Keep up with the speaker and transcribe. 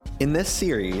In this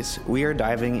series, we are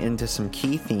diving into some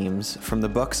key themes from the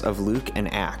books of Luke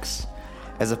and Acts.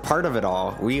 As a part of it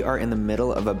all, we are in the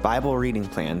middle of a Bible reading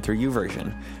plan through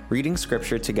YouVersion, reading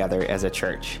scripture together as a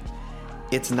church.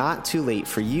 It's not too late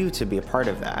for you to be a part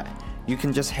of that. You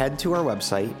can just head to our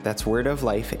website, that's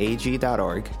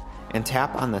wordoflifeag.org, and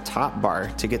tap on the top bar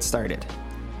to get started.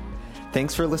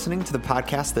 Thanks for listening to the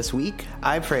podcast this week.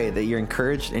 I pray that you're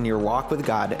encouraged in your walk with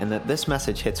God and that this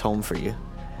message hits home for you.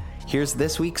 Here's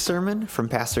this week's sermon from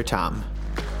Pastor Tom.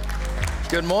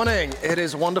 Good morning. It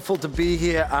is wonderful to be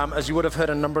here. As you would have heard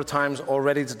a number of times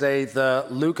already today, the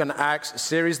Luke and Acts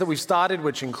series that we've started,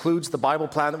 which includes the Bible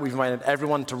plan that we've invited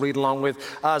everyone to read along with,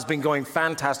 has been going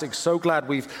fantastic. So glad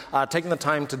we've taken the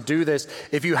time to do this.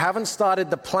 If you haven't started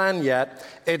the plan yet,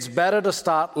 it's better to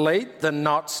start late than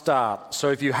not start.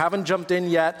 So if you haven't jumped in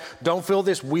yet, don't feel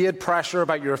this weird pressure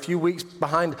about you're a few weeks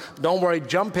behind. Don't worry,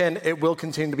 jump in. It will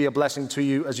continue to be a blessing to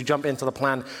you as you jump into the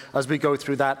plan as we go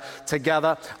through that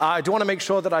together. I do want to make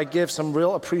sure that I give some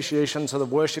real appreciation to the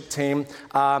worship team.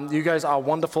 You guys are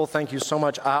wonderful. Thank you so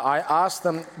much. I asked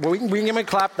them, we can give them a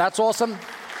clap. That's awesome.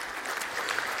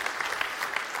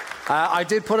 I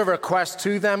did put a request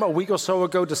to them a week or so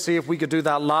ago to see if we could do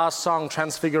that last song,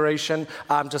 Transfiguration,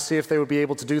 to see if they would be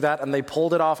able to do that. And they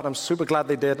pulled it off, and I'm super glad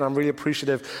they did. And I'm really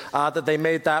appreciative that they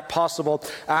made that possible.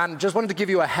 And just wanted to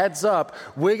give you a heads up.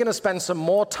 We're going to spend some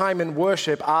more time in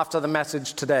worship after the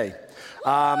message today.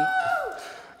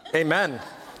 Amen.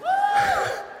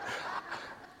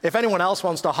 If anyone else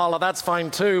wants to holler, that's fine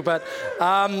too, but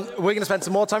we're going to spend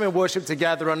some more time in worship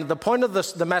together. And the point of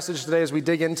the message today as we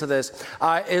dig into this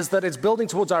is that it's building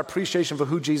towards our appreciation for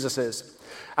who Jesus is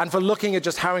and for looking at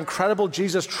just how incredible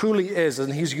Jesus truly is,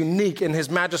 and he's unique in his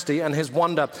majesty and his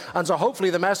wonder. And so hopefully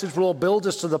the message will build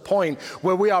us to the point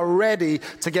where we are ready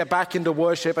to get back into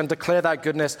worship and declare that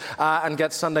goodness and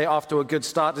get Sunday off to a good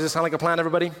start. Does this sound like a plan,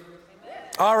 everybody?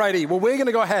 Alrighty, well, we're going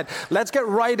to go ahead. Let's get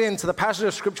right into the passage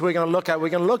of scripture we're going to look at. We're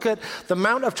going to look at the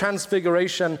Mount of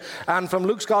Transfiguration, and from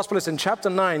Luke's Gospel, it's in chapter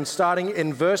 9, starting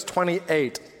in verse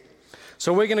 28.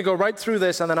 So we're going to go right through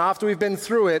this, and then after we've been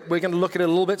through it, we're going to look at it a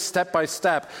little bit step by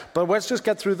step. But let's just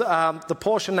get through the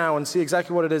portion now and see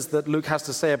exactly what it is that Luke has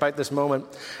to say about this moment.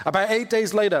 About 8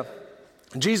 days later,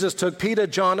 Jesus took Peter,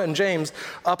 John, and James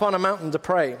up on a mountain to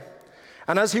pray.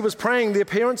 And as he was praying, the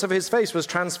appearance of his face was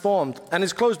transformed, and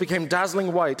his clothes became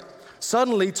dazzling white.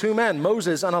 Suddenly, two men,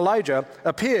 Moses and Elijah,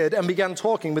 appeared and began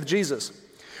talking with Jesus.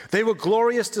 They were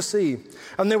glorious to see,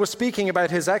 and they were speaking about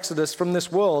his exodus from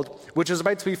this world, which is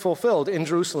about to be fulfilled in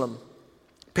Jerusalem.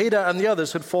 Peter and the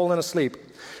others had fallen asleep.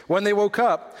 When they woke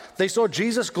up, they saw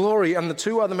Jesus' glory and the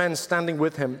two other men standing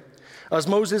with him. As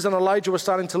Moses and Elijah were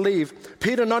starting to leave,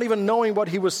 Peter, not even knowing what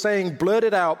he was saying,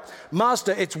 blurted out,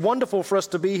 "Master, it's wonderful for us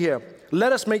to be here.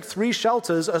 Let us make 3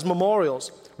 shelters as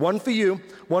memorials, one for you,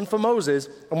 one for Moses,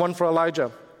 and one for Elijah."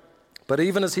 But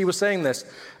even as he was saying this,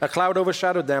 a cloud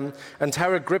overshadowed them, and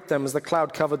terror gripped them as the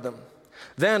cloud covered them.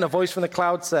 Then a voice from the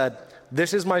cloud said,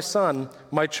 "This is my son,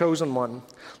 my chosen one.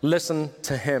 Listen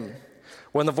to him."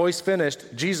 When the voice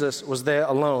finished, Jesus was there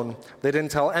alone. They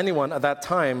didn't tell anyone at that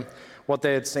time what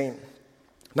they had seen.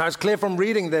 Now, it's clear from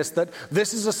reading this that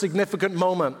this is a significant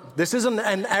moment. This isn't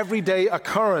an everyday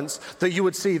occurrence that you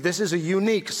would see. This is a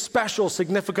unique, special,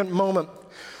 significant moment.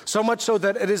 So much so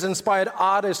that it has inspired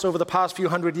artists over the past few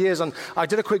hundred years. And I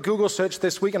did a quick Google search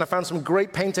this week and I found some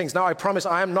great paintings. Now, I promise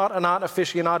I am not an art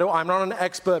aficionado. I'm not an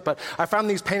expert, but I found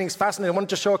these paintings fascinating. I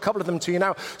wanted to show a couple of them to you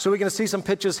now. So we're going to see some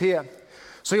pictures here.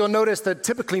 So you'll notice that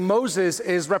typically Moses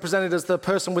is represented as the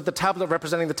person with the tablet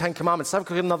representing the 10 Commandments. Let's have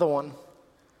a look at another one.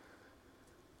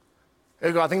 There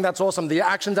you go. I think that's awesome. The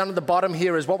action down at the bottom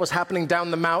here is what was happening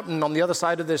down the mountain on the other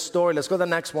side of this story. Let's go to the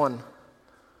next one.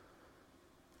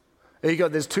 There you go.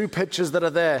 There's 2 pictures that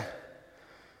are there.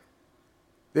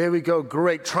 There we go.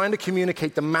 Great. Trying to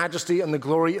communicate the majesty and the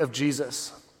glory of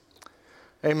Jesus.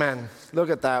 Amen.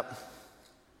 Look at that.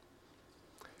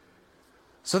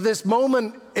 So this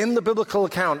moment in the biblical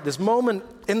account, this moment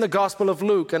in the Gospel of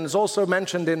Luke, and it's also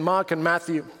mentioned in Mark and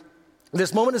Matthew,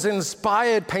 this moment has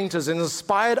inspired painters,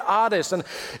 inspired artists, and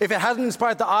if it hasn't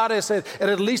inspired the artists, it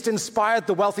at least inspired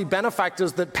the wealthy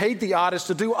benefactors that paid the artists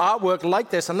to do artwork like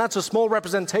this, and that's a small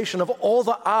representation of all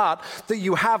the art that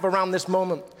you have around this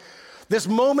moment. This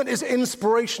moment is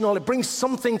inspirational. It brings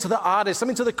something to the artist,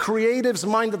 something to the creative's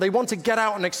mind that they want to get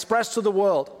out and express to the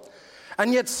world.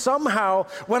 And yet somehow,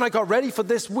 when I got ready for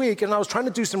this week, and I was trying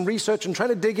to do some research and trying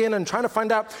to dig in and trying to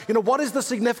find out, what is the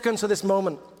significance of this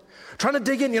moment? Trying to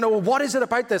dig in, what is it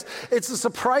about this? It's a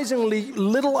surprisingly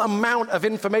little amount of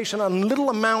information and little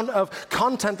amount of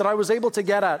content that I was able to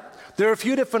get at. There are a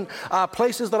few different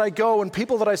places that I go and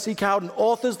people that I seek out and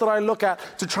authors that I look at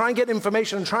to try and get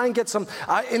information and try and get some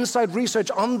inside research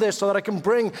on this so that I can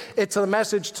bring it to the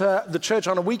message to the church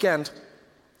on a weekend.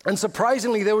 And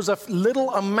surprisingly, there was a little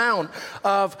amount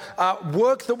of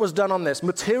work that was done on this,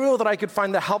 material that I could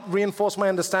find that helped reinforce my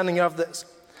understanding of this.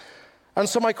 And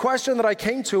so my question that I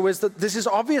came to is that this is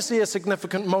obviously a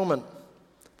significant moment.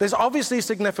 This is obviously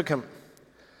significant.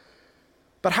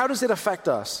 But how does it affect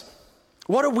us?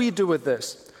 What do we do with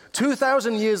this?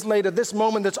 2,000 years later, this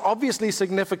moment that's obviously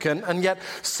significant, and yet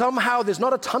somehow there's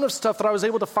not a ton of stuff that I was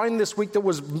able to find this week that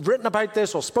was written about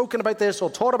this or spoken about this or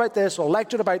taught about this or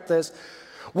lectured about this.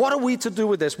 What are we to do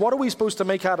with this? What are we supposed to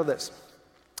make out of this?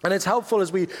 And it's helpful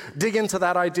as we dig into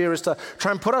that idea is to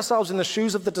try and put ourselves in the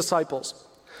shoes of the disciples.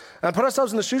 And put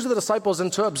ourselves in the shoes of the disciples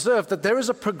and to observe that there is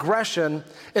a progression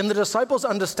in the disciples'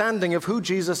 understanding of who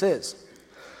Jesus is.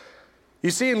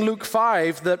 You see in Luke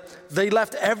 5 that they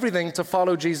left everything to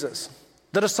follow Jesus.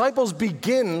 The disciples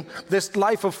begin this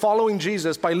life of following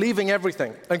Jesus by leaving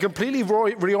everything and completely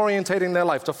reorientating their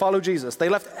life to follow Jesus. They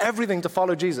left everything to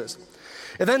follow Jesus.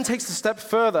 It then takes a step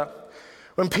further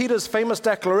when Peter's famous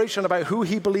declaration about who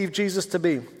he believed Jesus to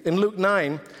be. In Luke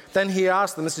 9, then he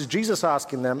asked them, this is Jesus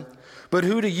asking them, "But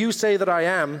who do you say that I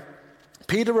am?"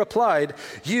 Peter replied,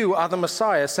 "You are the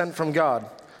Messiah sent from God."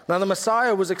 Now the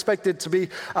Messiah was expected to be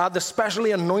the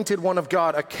specially anointed one of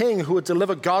God, a king who would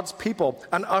deliver God's people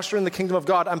and usher in the kingdom of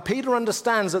God. And Peter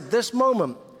understands at this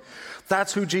moment,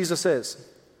 that's who Jesus is.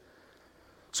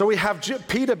 So we have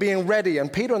Peter being ready,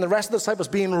 and Peter and the rest of the disciples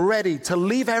being ready to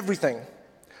leave everything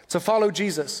to follow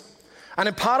Jesus. And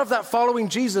in part of that following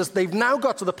Jesus, they've now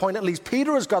got to the point, at least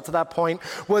Peter has got to that point,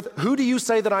 with who do you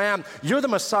say that I am? You're the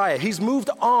Messiah. He's moved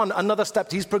on another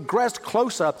step. He's progressed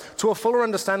closer to a fuller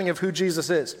understanding of who Jesus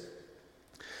is.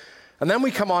 And then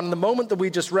we come on the moment that we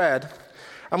just read,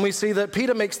 and we see that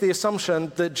Peter makes the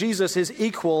assumption that Jesus is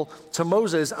equal to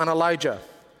Moses and Elijah.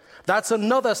 That's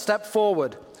another step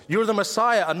forward. You're the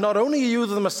Messiah, and not only are you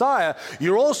the Messiah,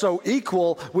 you're also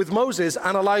equal with Moses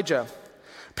and Elijah.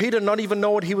 Peter, not even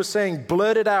know what he was saying,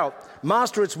 blurted out,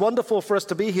 "Master, it's wonderful for us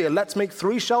to be here. Let's make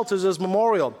 3 shelters as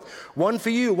memorial. One for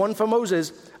you, one for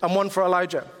Moses, and one for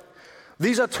Elijah."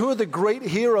 These are 2 of the great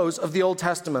heroes of the Old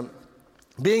Testament.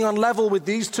 Being on level with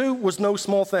these 2 was no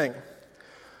small thing.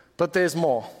 But there's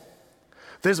more.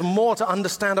 There's more to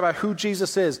understand about who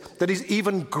Jesus is, that he's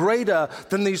even greater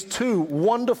than these 2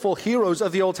 wonderful heroes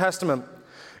of the Old Testament.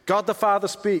 God the Father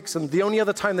speaks, and the only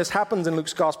other time this happens in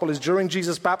Luke's gospel is during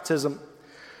Jesus' baptism.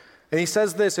 And he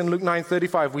says this in Luke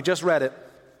 9:35, we just read it.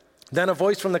 Then a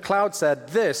voice from the cloud said,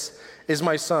 "This is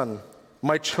my son,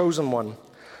 my chosen one.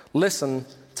 Listen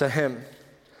to him."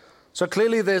 So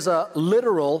clearly there's a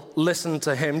literal listen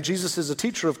to him. Jesus is a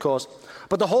teacher, of course.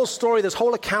 But the whole story, this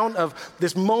whole account of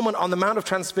this moment on the Mount of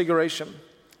Transfiguration,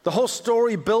 the whole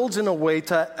story builds in a way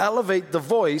to elevate the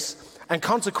voice and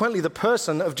consequently the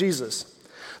person of Jesus.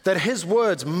 That his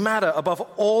words matter above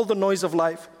all the noise of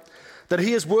life. That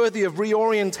he is worthy of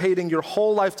reorientating your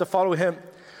whole life to follow him.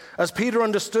 As Peter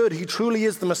understood, he truly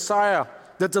is the Messiah,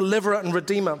 the deliverer and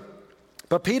redeemer.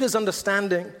 But Peter's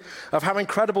understanding of how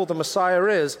incredible the Messiah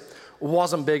is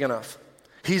wasn't big enough.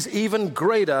 He's even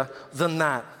greater than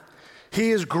that.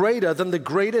 He is greater than the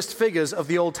greatest figures of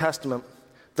the Old Testament.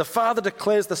 The Father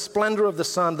declares the splendor of the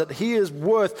Son, that he is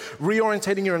worth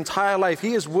reorientating your entire life.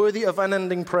 He is worthy of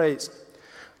unending praise.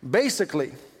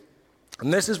 Basically,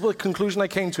 and this is the conclusion I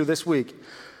came to this week,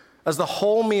 as the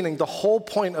whole meaning, the whole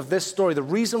point of this story, the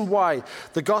reason why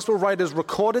the gospel writers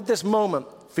recorded this moment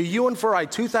for you and for I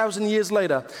 2,000 years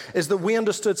later is that we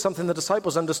understood something the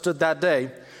disciples understood that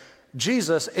day.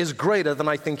 Jesus is greater than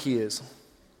I think he is.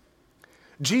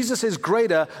 Jesus is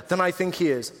greater than I think he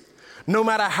is. No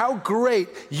matter how great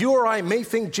you or I may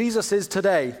think Jesus is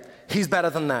today, he's better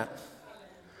than that.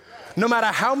 No matter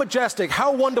how majestic,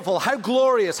 how wonderful, how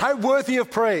glorious, how worthy of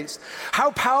praise,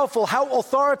 how powerful, how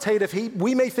authoritative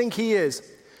we may think he is,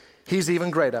 he's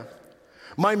even greater.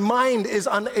 My mind is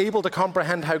unable to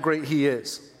comprehend how great he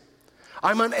is.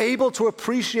 I'm unable to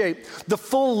appreciate the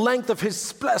full length of his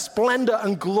splendor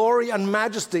and glory and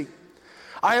majesty.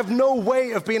 I have no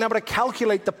way of being able to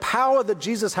calculate the power that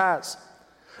Jesus has.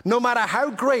 No matter how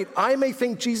great I may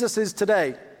think Jesus is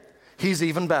today, he's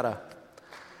even better.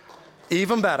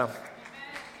 Even better.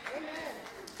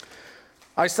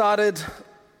 I started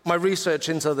my research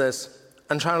into this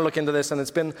and trying to look into this, and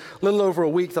it's been a little over a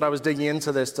week that I was digging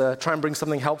into this to try and bring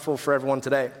something helpful for everyone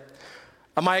today.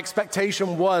 And my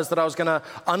expectation was that I was going to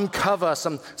uncover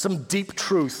some deep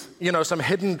truth, some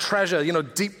hidden treasure,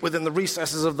 deep within the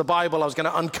recesses of the Bible. I was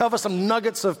going to uncover some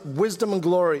nuggets of wisdom and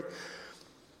glory.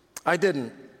 I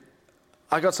didn't.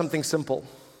 I got something simple,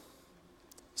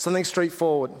 something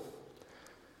straightforward.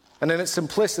 And in its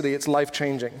simplicity, it's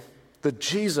life-changing. That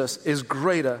Jesus is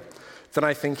greater than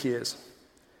I think he is.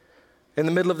 In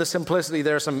the middle of the simplicity,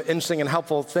 there are some interesting and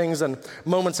helpful things and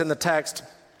moments in the text.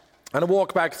 And I'll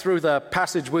walk back through the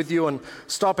passage with you and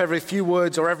stop every few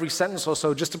words or every sentence or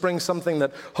so just to bring something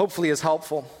that hopefully is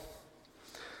helpful.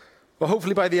 Well,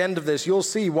 hopefully by the end of this, you'll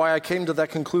see why I came to that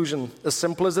conclusion, as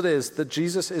simple as it is, that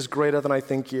Jesus is greater than I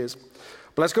think he is.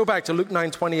 But let's go back to Luke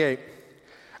 9:28.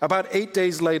 About 8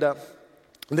 days later,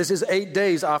 this is 8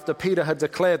 days after Peter had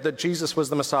declared that Jesus was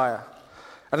the Messiah.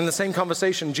 And in the same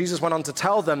conversation, Jesus went on to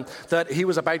tell them that he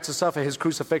was about to suffer his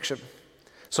crucifixion.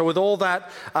 So with all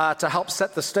that to help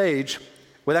set the stage,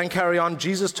 we then carry on.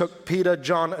 Jesus took Peter,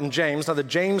 John, and James. Now the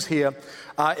James here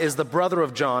is the brother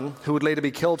of John, who would later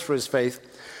be killed for his faith.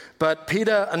 But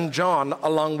Peter and John,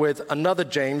 along with another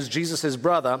James, Jesus'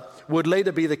 brother, would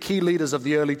later be the key leaders of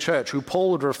the early church, who Paul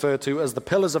would refer to as the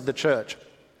pillars of the church.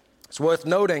 It's worth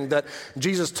noting that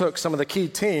Jesus took some of the key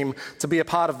team to be a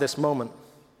part of this moment.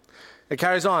 It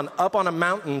carries on, up on a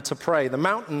mountain to pray. The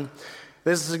mountain,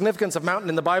 there's a significance of mountain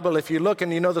in the Bible. If you look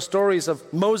and you know the stories of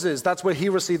Moses, that's where he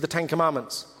received the Ten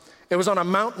Commandments. It was on a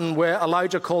mountain where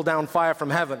Elijah called down fire from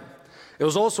heaven. It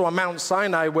was also on Mount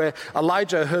Sinai where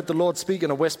Elijah heard the Lord speak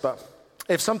in a whisper.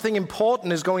 If something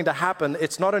important is going to happen,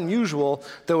 it's not unusual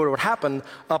that it would happen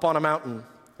up on a mountain.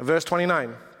 Verse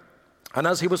 29, and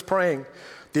as he was praying,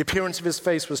 the appearance of his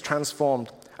face was transformed,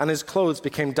 and his clothes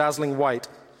became dazzling white.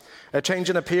 A change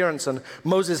in appearance, and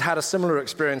Moses had a similar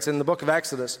experience in the book of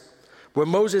Exodus, where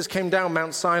Moses came down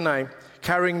Mount Sinai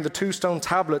carrying the 2 stone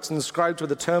tablets inscribed with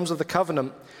the terms of the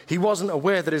covenant. He wasn't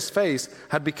aware that his face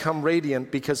had become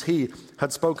radiant because he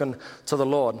had spoken to the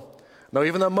Lord. Now,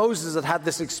 even though Moses had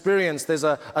this experience, there's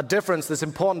a difference that's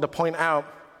important to point out.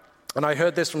 And I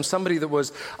heard this from somebody that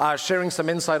was sharing some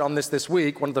insight on this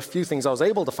week, one of the few things I was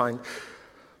able to find.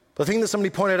 The thing that somebody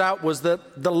pointed out was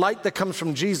that the light that comes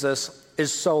from Jesus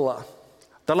is solar.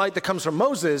 The light that comes from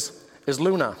Moses is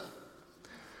lunar.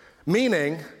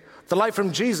 Meaning, the light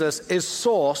from Jesus is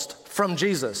sourced from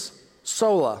Jesus,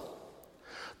 solar.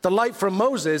 The light from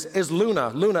Moses is lunar,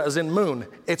 lunar as in moon,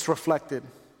 it's reflected.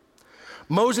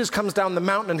 Moses comes down the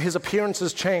mountain and his appearance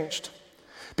has changed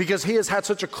because he has had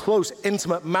such a close,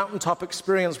 intimate mountaintop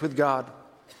experience with God.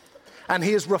 And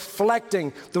he is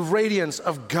reflecting the radiance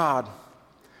of God.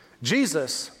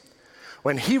 Jesus,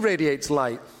 when he radiates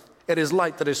light, it is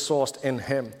light that is sourced in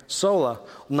him, solar,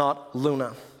 not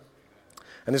lunar.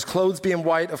 And his clothes being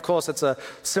white, of course, it's a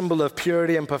symbol of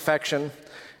purity and perfection.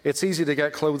 It's easy to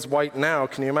get clothes white now.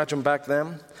 Can you imagine back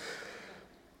then?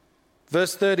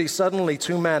 Verse 30, suddenly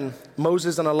 2 men,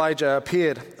 Moses and Elijah,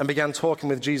 appeared and began talking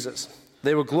with Jesus.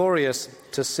 They were glorious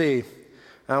to see.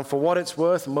 And for what it's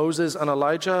worth, Moses and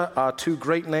Elijah are 2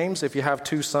 great names if you have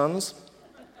 2 sons.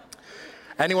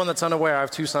 Anyone that's unaware, I have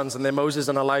 2 sons, and they're Moses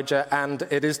and Elijah, and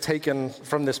it is taken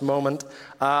from this moment.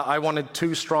 I wanted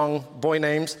 2 strong boy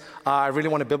names. I really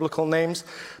wanted biblical names.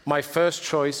 My first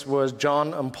choice was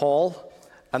John and Paul,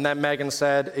 and then Megan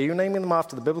said, are you naming them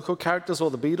after the biblical characters or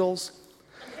the Beatles?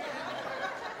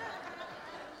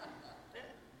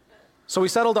 So we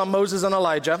settled on Moses and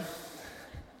Elijah.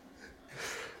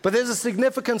 But there's a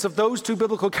significance of those 2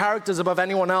 biblical characters above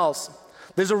anyone else.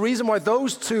 There's a reason why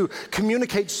those 2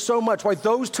 communicate so much, why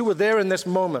those 2 are there in this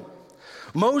moment.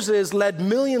 Moses led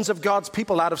millions of God's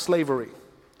people out of slavery.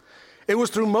 It was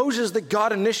through Moses that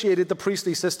God initiated the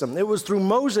priestly system. It was through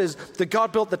Moses that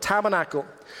God built the tabernacle.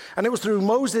 And it was through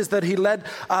Moses that he led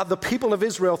the people of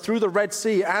Israel through the Red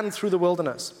Sea and through the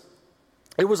wilderness.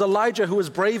 It was Elijah who was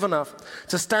brave enough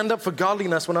to stand up for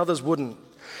godliness when others wouldn't.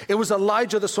 It was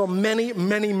Elijah that saw many,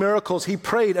 many miracles. He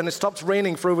prayed and it stopped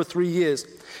raining for over 3 years.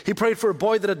 He prayed for a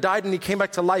boy that had died and he came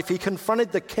back to life. He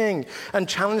confronted the king and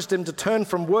challenged him to turn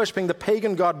from worshiping the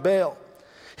pagan god Baal.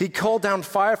 He called down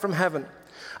fire from heaven.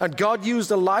 And God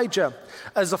used Elijah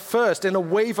as a first in a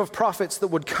wave of prophets that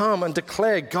would come and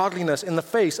declare godliness in the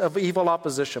face of evil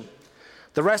opposition.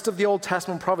 The rest of the Old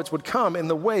Testament prophets would come in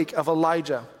the wake of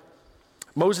Elijah.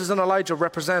 Moses and Elijah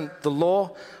represent the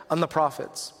law and the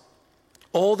prophets.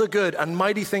 All the good and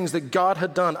mighty things that God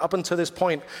had done up until this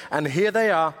point. And here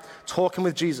they are talking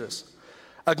with Jesus,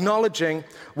 acknowledging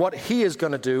what he is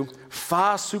going to do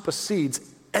far supersedes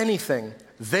anything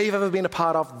they've ever been a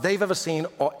part of, they've ever seen,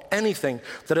 or anything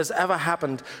that has ever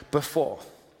happened before.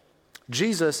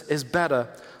 Jesus is better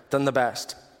than the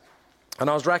best. And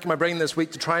I was racking my brain this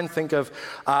week to try and think of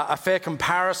a fair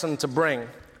comparison to bring.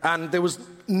 And there was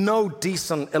no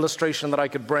decent illustration that I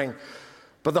could bring.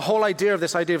 But the whole idea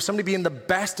of somebody being the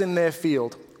best in their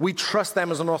field, we trust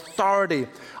them as an authority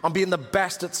on being the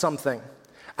best at something.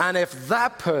 And if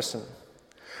that person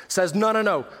says,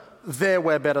 no, they're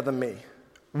way better than me,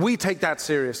 we take that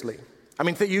seriously. I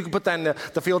mean, you could put that in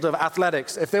the field of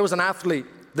athletics. If there was an athlete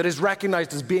that is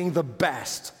recognized as being the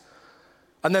best,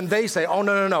 and then they say, oh,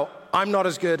 no, I'm not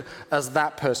as good as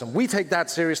that person. We take that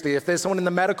seriously. If there's someone in the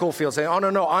medical field saying, oh,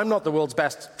 no, I'm not the world's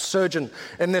best surgeon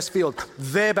in this field,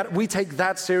 they're better. We take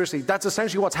that seriously. That's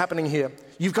essentially what's happening here.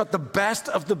 You've got the best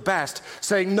of the best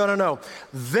saying, no,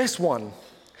 this one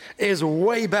is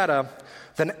way better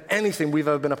than anything we've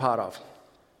ever been a part of.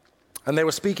 And they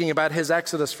were speaking about his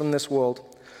exodus from this world,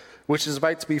 which is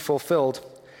about to be fulfilled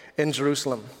in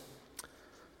Jerusalem.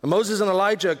 And Moses and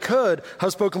Elijah could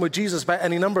have spoken with Jesus about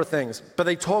any number of things, but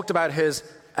they talked about his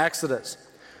exodus.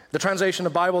 The translation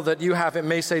of the Bible that you have, it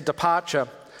may say departure.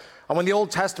 And when the Old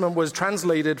Testament was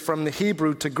translated from the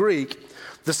Hebrew to Greek,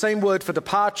 the same word for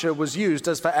departure was used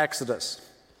as for exodus.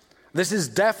 This is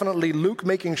definitely Luke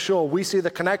making sure we see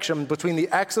the connection between the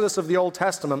exodus of the Old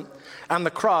Testament and the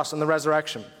cross and the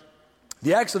resurrection.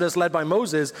 The exodus led by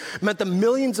Moses meant the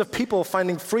millions of people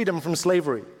finding freedom from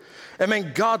slavery. It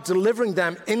meant God delivering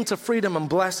them into freedom and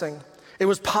blessing. It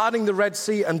was parting the Red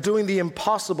Sea and doing the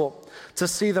impossible to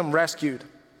see them rescued.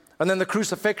 And then the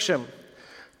crucifixion,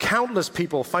 countless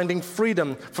people finding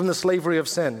freedom from the slavery of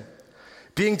sin,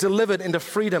 being delivered into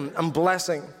freedom and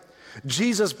blessing.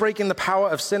 Jesus breaking the power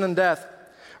of sin and death,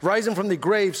 rising from the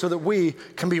grave so that we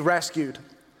can be rescued.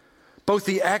 Both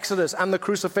the Exodus and the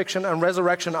crucifixion and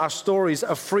resurrection are stories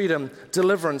of freedom,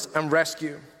 deliverance, and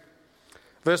rescue.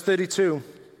 Verse 32,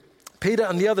 Peter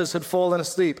and the others had fallen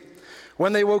asleep.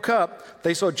 When they woke up,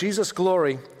 they saw Jesus'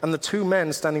 glory and the two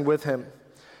men standing with him.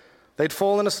 They'd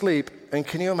fallen asleep, and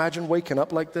can you imagine waking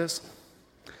up like this?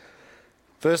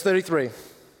 Verse 33,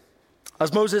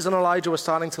 as Moses and Elijah were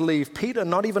starting to leave, Peter,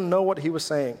 not even know what he was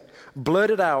saying,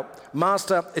 blurted out,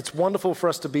 Master, it's wonderful for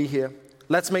us to be here.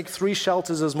 Let's make 3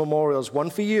 shelters as memorials,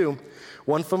 one for you,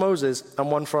 one for Moses,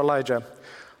 and one for Elijah.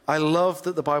 I love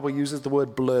that the Bible uses the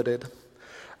word blurted.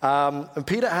 And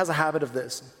Peter has a habit of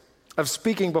this, of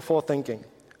speaking before thinking,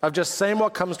 of just saying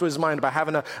what comes to his mind, about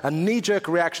having a knee-jerk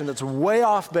reaction that's way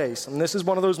off base. And this is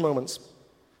one of those moments.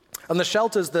 And the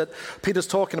shelters that Peter's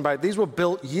talking about, these were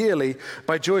built yearly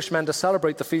by Jewish men to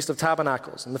celebrate the Feast of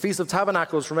Tabernacles. And the Feast of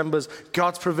Tabernacles remembers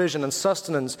God's provision and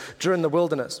sustenance during the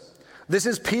wilderness. This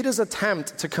is Peter's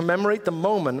attempt to commemorate the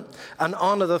moment and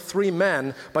honor the 3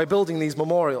 men by building these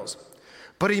memorials.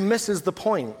 But he misses the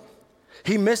point.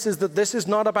 He misses that this is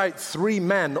not about 3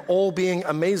 men all being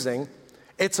amazing.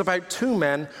 It's about 2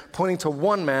 men pointing to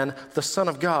one man, the Son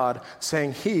of God,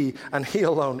 saying he and he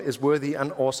alone is worthy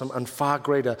and awesome and far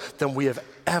greater than we have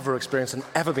ever experienced and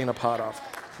ever been a part of.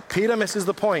 Peter misses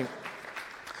the point.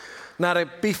 Now, to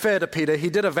be fair to Peter, he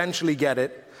did eventually get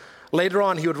it. Later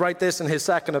on, he would write this in his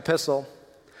second epistle.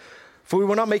 For we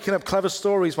were not making up clever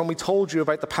stories when we told you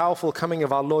about the powerful coming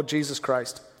of our Lord Jesus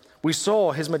Christ. We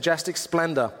saw his majestic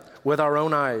splendor with our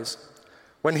own eyes.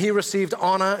 When he received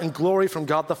honor and glory from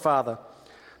God the Father,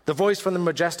 the voice from the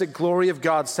majestic glory of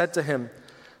God said to him,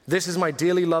 this is my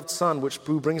dearly loved Son,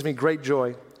 who brings me great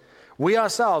joy. We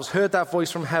ourselves heard that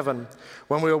voice from heaven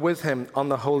when we were with him on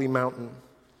the holy mountain.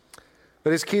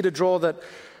 But it's key to draw that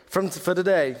for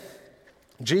today,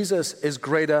 Jesus is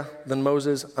greater than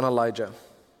Moses and Elijah.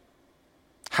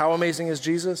 How amazing is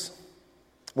Jesus?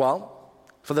 Well,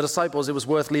 for the disciples, it was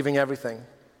worth leaving everything.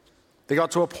 They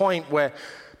got to a point where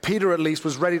Peter, at least,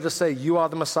 was ready to say, you are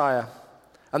the Messiah.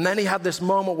 And then he had this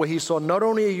moment where he saw, not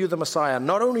only are you the Messiah,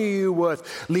 not only are you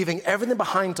worth leaving everything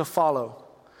behind to follow,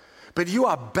 but you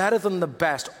are better than the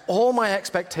best. All my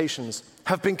expectations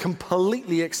have been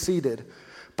completely exceeded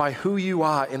by who you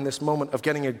are in this moment of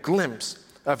getting a glimpse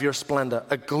of your splendor,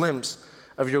 a glimpse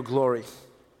of your glory.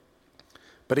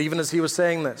 But even as he was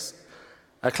saying this,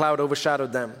 a cloud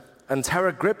overshadowed them, and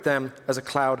terror gripped them as a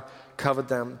cloud covered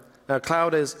them. Now, a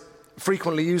cloud is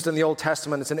frequently used in the Old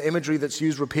Testament. It's an imagery that's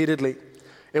used repeatedly.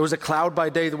 It was a cloud by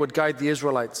day that would guide the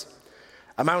Israelites.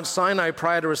 At Mount Sinai,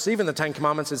 prior to receiving the 10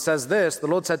 Commandments, it says this, the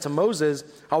Lord said to Moses,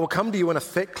 I will come to you in a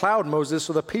thick cloud, Moses,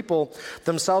 so the people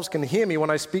themselves can hear me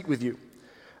when I speak with you.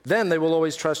 Then they will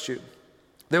always trust you.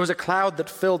 There was a cloud that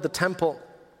filled the temple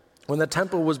when the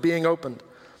temple was being opened.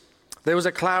 There was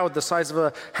a cloud the size of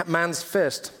a man's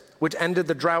fist, which ended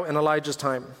the drought in Elijah's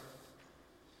time.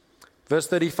 Verse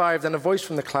 35, then a voice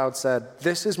from the cloud said,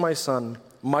 this is my son,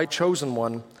 my chosen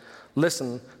one.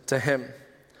 Listen to him.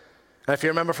 And if you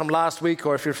remember from last week,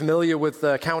 or if you're familiar with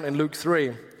the account in Luke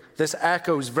 3, This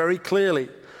echoes very clearly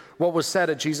what was said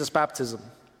at Jesus' baptism.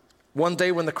 One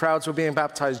day when the crowds were being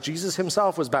baptized, Jesus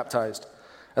himself was baptized.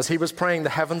 As he was praying, the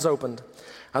heavens opened,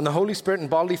 and the Holy Spirit in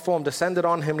bodily form descended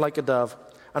on him like a dove.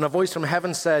 And a voice from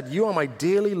heaven said, "You are my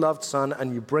dearly loved Son,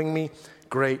 and you bring me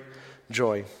great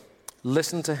joy."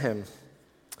 Listen to him.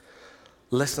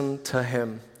 Listen to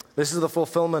him. This is the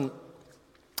fulfillment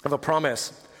of a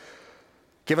promise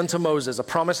given to Moses, a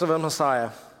promise of a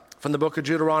Messiah. From the book of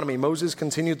Deuteronomy, Moses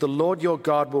continued, "The Lord your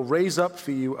God will raise up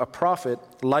for you a prophet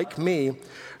like me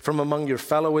from among your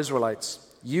fellow Israelites.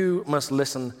 You must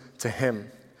listen to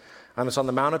him." And it's on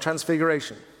the Mount of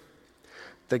Transfiguration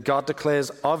that God declares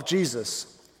of Jesus,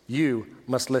 you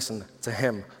must listen to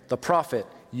him. The prophet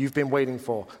you've been waiting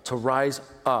for to rise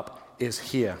up is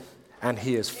here, and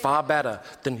he is far better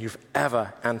than you've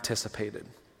ever anticipated.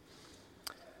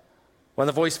 When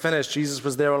the voice finished, Jesus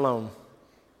was there alone.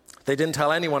 They didn't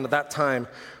tell anyone at that time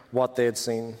what they had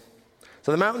seen.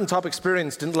 So the mountaintop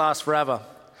experience didn't last forever.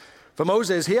 For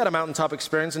Moses, he had a mountaintop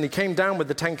experience, and he came down with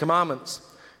the 10 Commandments.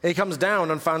 And he comes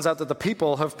down and finds out that the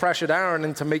people have pressured Aaron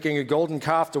into making a golden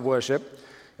calf to worship.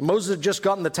 And Moses had just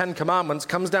gotten the 10 Commandments,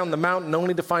 comes down the mountain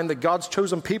only to find that God's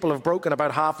chosen people have broken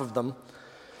about half of them.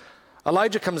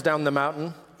 Elijah comes down the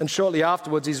mountain, and shortly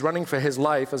afterwards he's running for his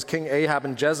life as King Ahab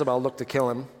and Jezebel look to kill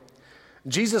him.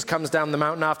 Jesus comes down the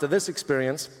mountain after this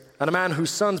experience, and a man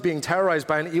whose son's being terrorized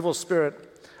by an evil spirit,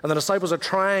 and the disciples are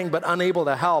trying but unable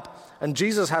to help, and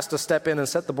Jesus has to step in and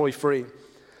set the boy free.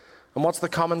 And what's the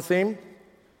common theme?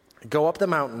 Go up the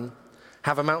mountain,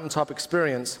 have a mountaintop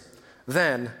experience,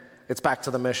 then it's back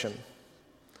to the mission.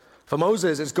 For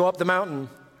Moses, it's go up the mountain,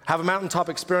 have a mountaintop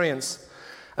experience,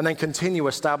 and then continue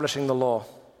establishing the law.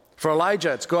 For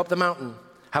Elijah, it's go up the mountain,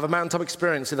 have a mountaintop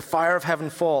experience, see the fire of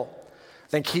heaven fall,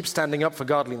 then keep standing up for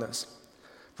godliness.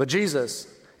 For Jesus,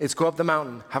 it's go up the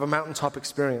mountain, have a mountaintop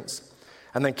experience,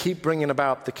 and then keep bringing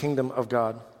about the kingdom of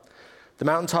God. The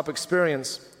mountaintop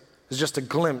experience is just a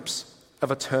glimpse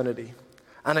of eternity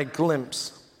and a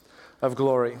glimpse of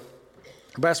glory.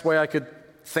 The best way I could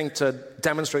think to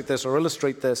demonstrate this or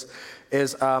illustrate this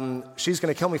is, she's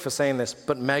going to kill me for saying this,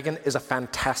 but Megan is a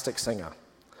fantastic singer.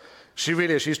 She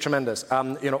really is. She's tremendous.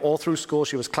 All through school,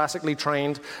 she was classically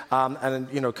trained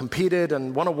and competed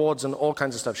and won awards and all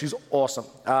kinds of stuff. She's awesome.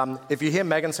 If you hear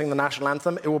Megan sing the national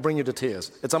anthem, it will bring you to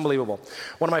tears. It's unbelievable.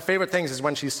 One of my favorite things is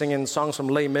when she's singing songs from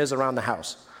Les Mis around the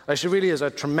house. She really is a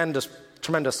tremendous,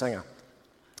 tremendous singer.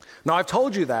 Now, I've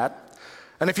told you that,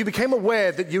 and if you became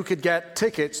aware that you could get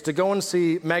tickets to go and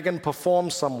see Megan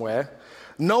perform somewhere,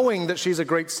 knowing that she's a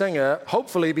great singer,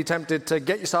 hopefully be tempted to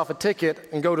get yourself a ticket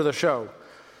and go to the show.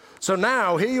 So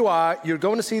now, here you are, you're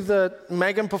going to see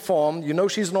Megan perform, you know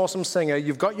she's an awesome singer,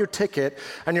 you've got your ticket,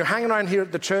 and you're hanging around here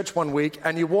at the church one week,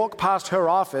 and you walk past her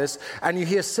office, and you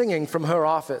hear singing from her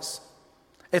office.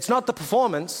 It's not the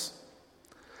performance,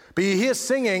 but you hear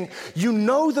singing, you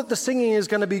know that the singing is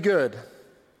going to be good.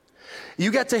 You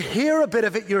get to hear a bit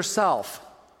of it yourself,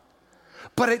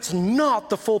 but it's not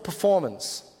the full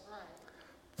performance.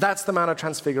 That's the Mount of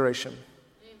Transfiguration.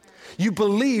 You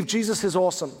believe Jesus is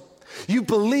awesome. You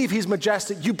believe he's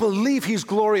majestic. You believe he's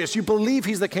glorious. You believe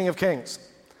he's the King of Kings.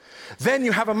 Then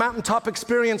you have a mountaintop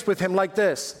experience with him like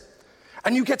this.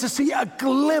 And you get to see a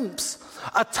glimpse,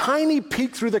 a tiny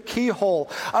peek through the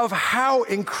keyhole of how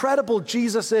incredible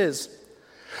Jesus is.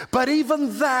 But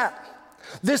even that,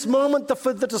 this moment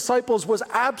for the disciples was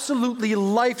absolutely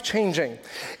life-changing.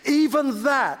 Even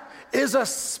that is a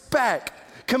speck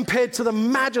compared to the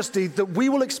majesty that we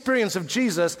will experience of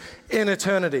Jesus in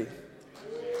eternity.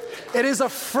 It is a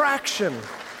fraction.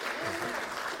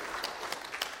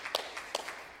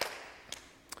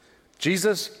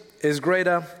 Jesus is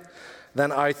greater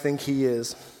than I think he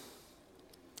is.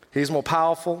 He's more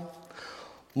powerful,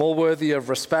 more worthy of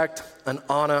respect and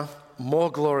honor, more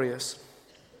glorious.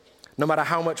 No matter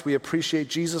how much we appreciate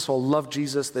Jesus or love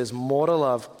Jesus, there's more to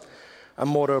love and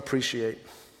more to appreciate.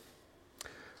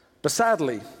 But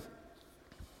sadly,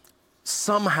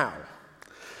 somehow,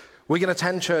 we can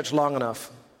attend church long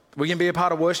enough. We can be a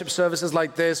part of worship services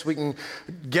like this. We can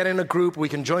get in a group. We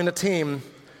can join a team.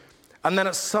 And then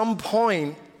at some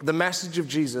point, the message of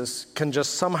Jesus can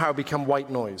just somehow become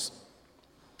white noise.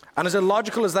 And as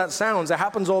illogical as that sounds, it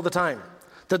happens all the time.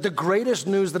 That the greatest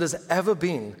news that has ever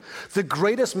been, the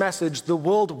greatest message the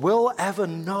world will ever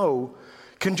know,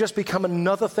 can just become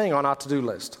another thing on our to-do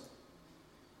list.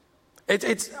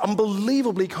 It's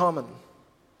unbelievably common.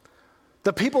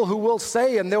 The people who will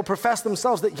say and they'll profess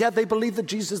themselves that, they believe that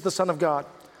Jesus is the Son of God,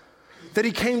 that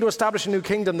he came to establish a new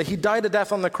kingdom, that he died a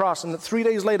death on the cross, and that 3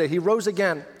 days later he rose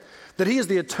again, that he is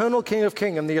the eternal King of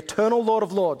Kings and the eternal Lord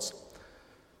of Lords.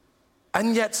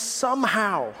 And yet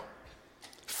somehow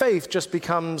faith just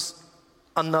becomes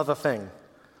another thing,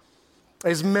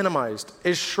 is minimized,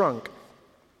 is shrunk,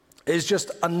 is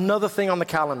just another thing on the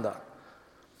calendar.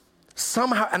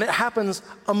 Somehow, and it happens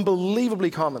unbelievably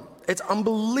common. It's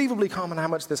unbelievably common how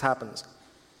much this happens.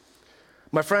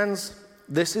 My friends,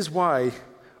 this is why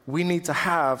we need to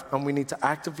have and we need to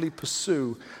actively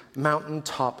pursue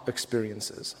mountaintop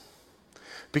experiences.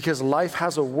 Because life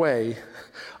has a way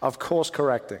of course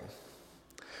correcting.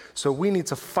 So we need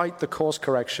to fight the course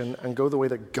correction and go the way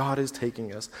that God is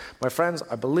taking us. My friends,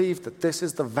 I believe that this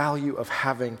is the value of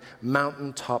having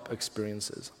mountaintop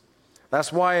experiences.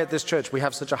 That's why at this church we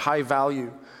have such a high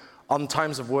value on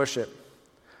times of worship.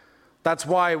 That's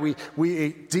why we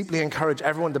deeply encourage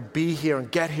everyone to be here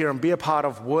and get here and be a part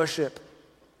of worship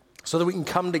so that we can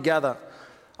come together.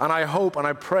 And I hope and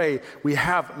I pray we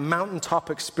have mountaintop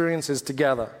experiences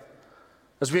together.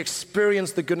 As we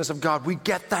experience the goodness of God, we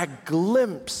get that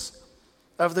glimpse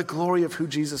of the glory of who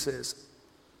Jesus is.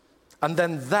 And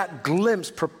then that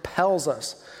glimpse propels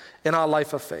us in our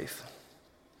life of faith.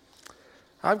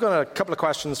 I've got a couple of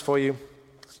questions for you. I'm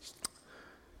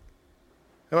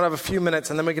going to have a few minutes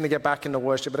and then we're going to get back into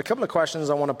worship. But a couple of questions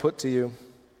I want to put to you.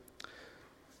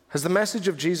 Has the message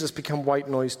of Jesus become white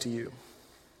noise to you?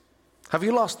 Have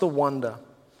you lost the wonder,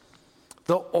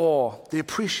 the awe, the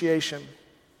appreciation?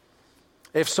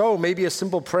 If so, maybe a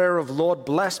simple prayer of, Lord,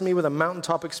 bless me with a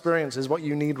mountaintop experience is what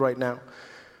you need right now.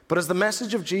 But has the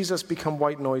message of Jesus become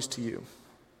white noise to you?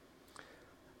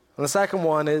 And the second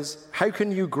one is, how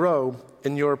can you grow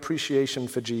in your appreciation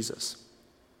for Jesus?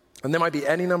 And there might be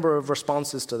any number of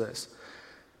responses to this.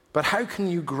 But how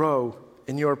can you grow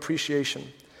in your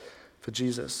appreciation for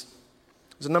Jesus?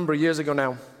 It was a number of years ago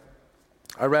now.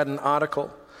 I read an article.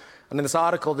 And in this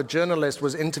article, the journalist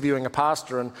was interviewing a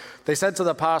pastor. And they said to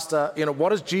the pastor, what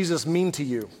does Jesus mean to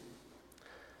you?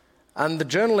 And the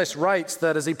journalist writes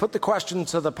that as he put the question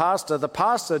to the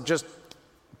pastor just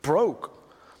broke.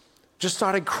 Just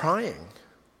started crying.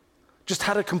 Just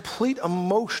had a complete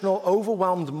emotional,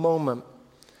 overwhelmed moment.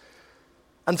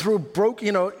 And through a broke,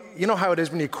 you know how it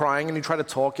is when you're crying and you try to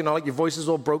talk, like your voice is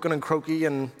all broken and croaky,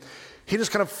 and he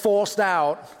just kind of forced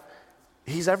out,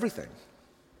 he's everything.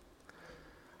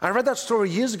 I read that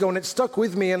story years ago and it stuck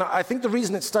with me, and I think the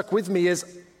reason it stuck with me is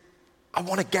I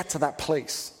want to get to that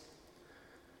place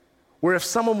where if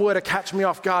someone were to catch me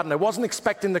off guard and I wasn't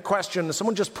expecting the question, and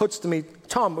someone just puts to me,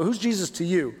 Tom, who's Jesus to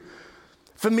you?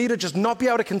 For me to just not be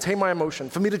able to contain my emotion,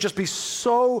 for me to just be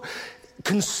so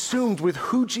consumed with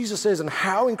who Jesus is and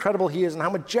how incredible he is and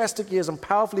how majestic he is and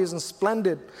powerful he is and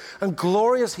splendid and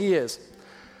glorious he is,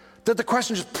 that the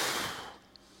question just,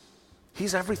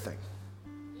 he's everything.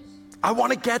 I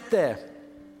want to get there.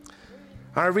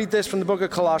 And I read this from the book of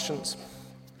Colossians.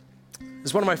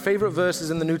 It's one of my favorite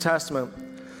verses in the New Testament.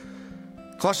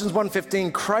 Colossians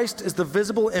 1:15, Christ is the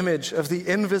visible image of the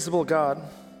invisible God.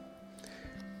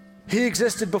 He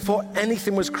existed before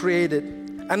anything was created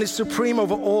and is supreme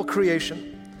over all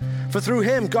creation. For through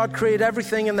him, God created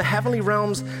everything in the heavenly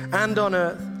realms and on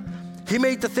earth. He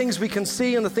made the things we can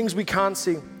see and the things we can't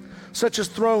see, such as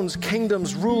thrones,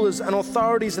 kingdoms, rulers, and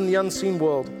authorities in the unseen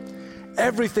world.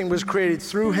 Everything was created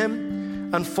through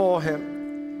him and for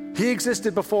him. He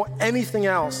existed before anything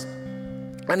else,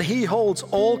 and he holds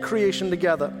all creation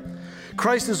together.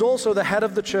 Christ is also the head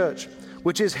of the church,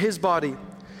 which is his body.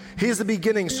 He is the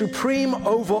beginning, supreme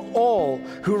over all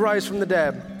who rise from the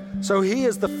dead. So he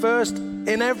is the first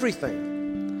in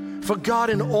everything. For God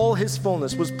in all his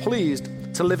fullness was pleased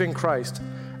to live in Christ.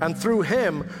 And through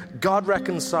him, God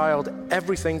reconciled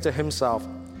everything to himself.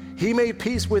 He made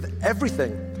peace with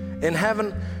everything in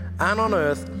heaven and on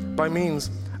earth by means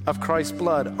of Christ's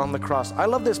blood on the cross. I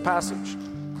love this passage.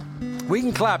 We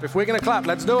can clap. If we're going to clap,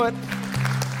 let's do it.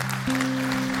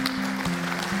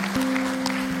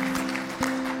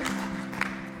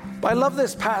 But I love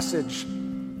this passage.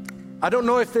 I don't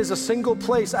know if there's a single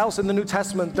place else in the New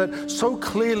Testament that so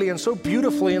clearly and so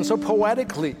beautifully and so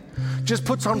poetically just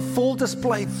puts on full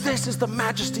display, this is the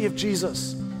majesty of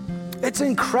Jesus. It's an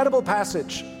incredible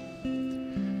passage.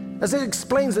 As it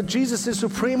explains that Jesus is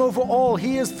supreme over all.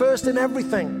 He is first in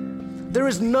everything. There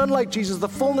is none like Jesus. The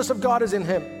fullness of God is in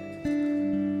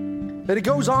him. But it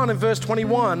goes on in verse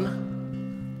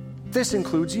 21, this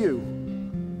includes you.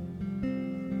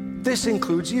 This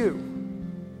includes you.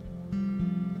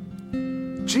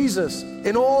 Jesus,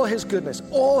 in all his goodness,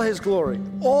 all his glory,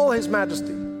 all his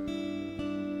majesty,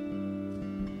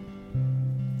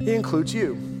 he includes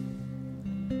you.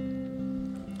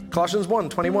 Colossians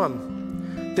 1:21.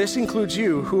 This includes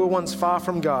you who were once far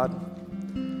from God.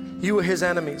 You were his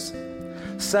enemies,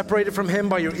 separated from him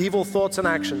by your evil thoughts and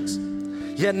actions.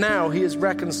 Yet now he is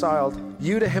reconciled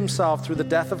you to himself through the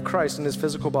death of Christ in his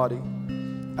physical body.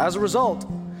 As a result,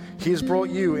 he has brought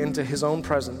you into his own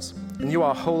presence, and you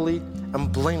are holy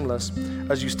and blameless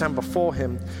as you stand before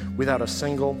him without a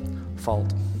single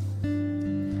fault.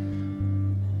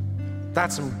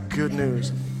 That's some good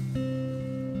news.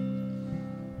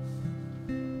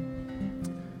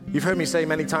 You've heard me say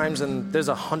many times, and there's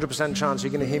 100% chance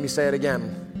you're going to hear me say it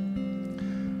again.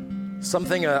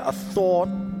 Something, a thought,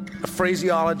 a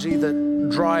phraseology that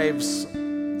drives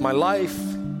my life,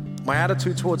 my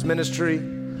attitude towards ministry,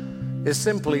 is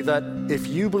simply that if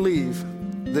you believe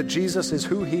that Jesus is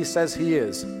who he says he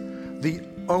is, the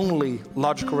only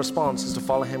logical response is to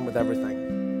follow him with everything.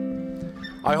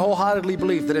 I wholeheartedly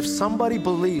believe that if somebody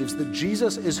believes that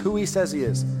Jesus is who he says he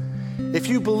is, if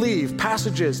you believe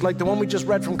passages like the one we just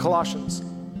read from Colossians,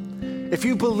 if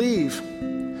you believe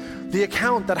the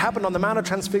account that happened on the Mount of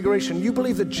Transfiguration, you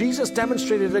believe that Jesus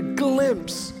demonstrated a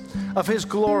glimpse of his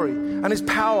glory and his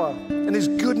power and his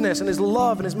goodness and his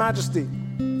love and his majesty,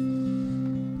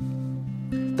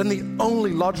 then the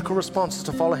only logical response is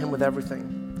to follow him with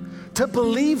everything. To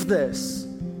believe this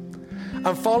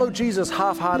and follow Jesus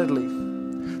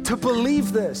half-heartedly, to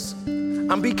believe this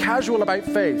and be casual about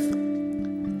faith,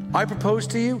 I propose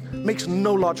to you, makes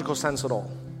no logical sense at all.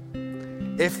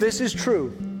 If this is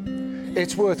true,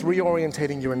 it's worth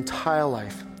reorientating your entire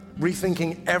life,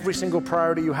 rethinking every single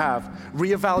priority you have,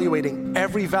 reevaluating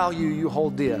every value you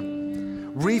hold dear,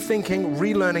 rethinking,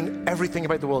 relearning everything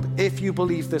about the world. If you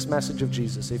believe this message of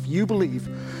Jesus, if you believe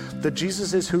that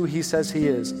Jesus is who he says he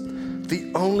is,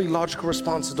 the only logical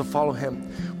response is to follow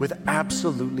him with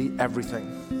absolutely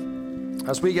everything.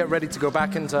 As we get ready to go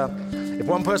back into, if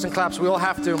one person claps, we all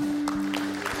have to.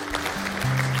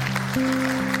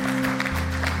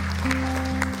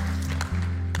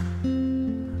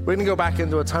 We're going to go back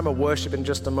into a time of worship in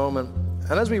just a moment.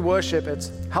 And as we worship,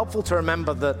 it's helpful to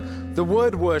remember that the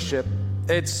word worship,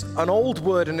 it's an old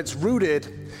word and it's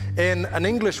rooted in an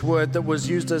English word that was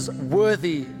used as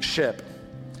worthy-ship.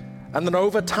 And then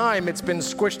over time, it's been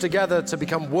squished together to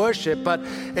become worship, but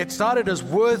it started as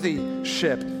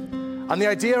worthy-ship. And the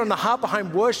idea and the heart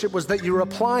behind worship was that you were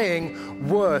applying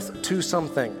worth to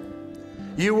something.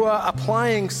 You were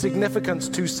applying significance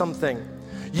to something.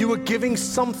 You were giving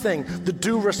something the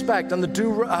due respect and the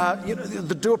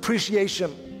due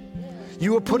appreciation.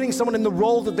 You were putting someone in the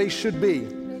role that they should be.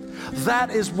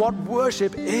 That is what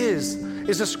worship is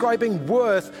ascribing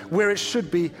worth where it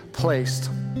should be placed.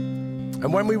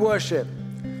 And when we worship,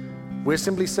 we're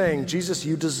simply saying, Jesus,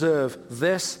 you deserve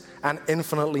this and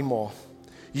infinitely more.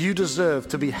 You deserve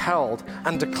to be held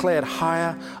and declared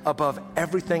higher above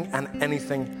everything and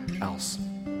anything else.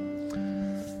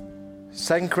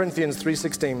 2 Corinthians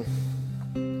 3:16.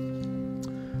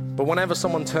 But whenever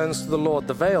someone turns to the Lord,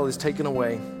 the veil is taken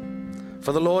away.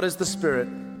 For the Lord is the Spirit,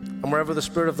 and wherever the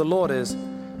Spirit of the Lord is,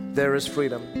 there is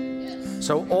freedom.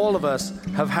 So all of us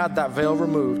have had that veil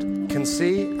removed, can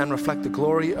see and reflect the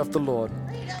glory of the Lord.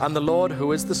 And the Lord,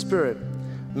 who is the Spirit,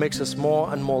 makes us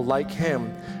more and more like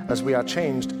him as we are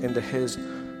changed into his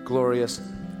glorious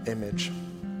image.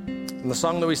 And the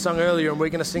song that we sung earlier, and we're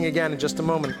going to sing again in just a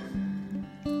moment,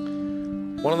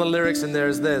 one of the lyrics in there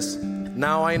is this: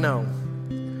 now I know,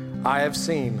 I have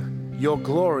seen your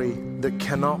glory that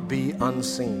cannot be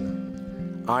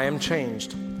unseen. I am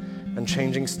changed and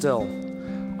changing still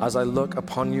as I look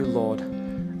upon you, Lord,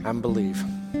 and believe.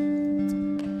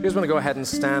 You guys want to go ahead and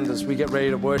stand as we get ready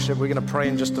to worship. We're going to pray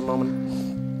in just a moment.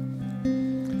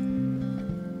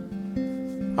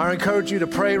 I encourage you to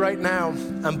pray right now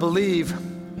and believe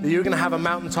that you're going to have a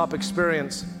mountaintop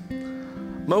experience.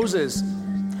 Moses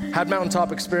had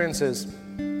mountaintop experiences.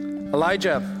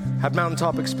 Elijah had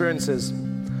mountaintop experiences.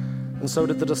 And so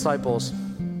did the disciples.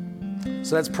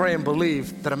 So let's pray and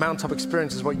believe that a mountaintop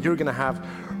experience is what you're going to have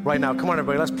right now. Come on,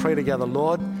 everybody, let's pray together.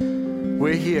 Lord,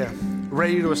 we're here,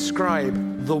 ready to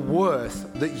ascribe the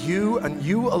worth that you and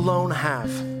you alone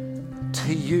have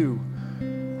to you.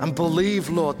 And believe,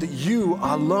 Lord, that you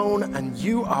alone and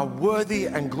you are worthy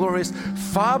and glorious,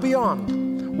 far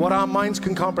beyond what our minds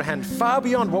can comprehend, far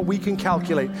beyond what we can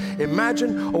calculate,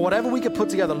 imagine, or whatever we could put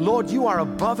together. Lord, you are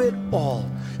above it all.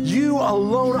 You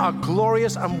alone are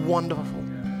glorious and wonderful.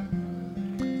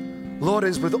 Lord, it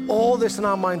is with all this in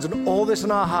our minds and all this in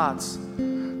our hearts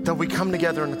that we come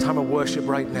together in a time of worship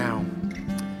right now.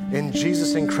 In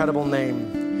Jesus' incredible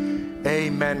name,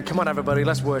 amen. Come on, everybody,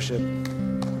 let's worship.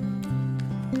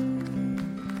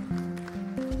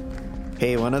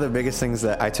 Hey, one of the biggest things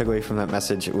that I took away from that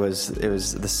message was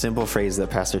the simple phrase that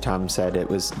Pastor Tom said. It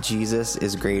was, Jesus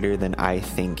is greater than I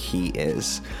think he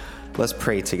is. Let's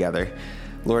pray together.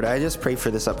 Lord, I just pray for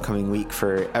this upcoming week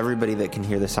for everybody that can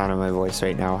hear the sound of my voice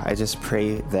right now. I just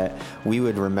pray that we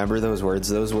would remember those words.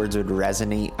 Those words would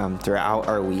resonate throughout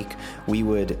our week. We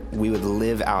would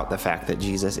live out the fact that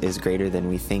Jesus is greater than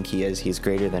we think he is. He's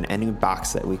greater than any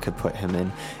box that we could put him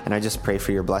in. And I just pray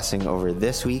for your blessing over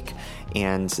this week,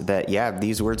 and that,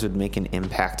 these words would make an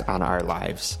impact on our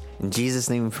lives. In Jesus'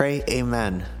 name we pray,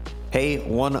 amen. Hey,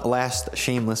 one last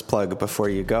shameless plug before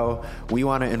you go. We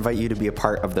want to invite you to be a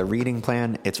part of the reading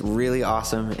plan. It's really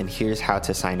awesome, and here's how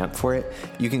to sign up for it.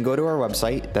 You can go to our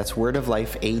website, that's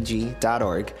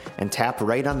wordoflifeag.org, and tap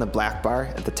right on the black bar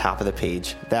at the top of the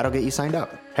page. That'll get you signed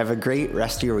up. Have a great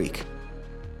rest of your week.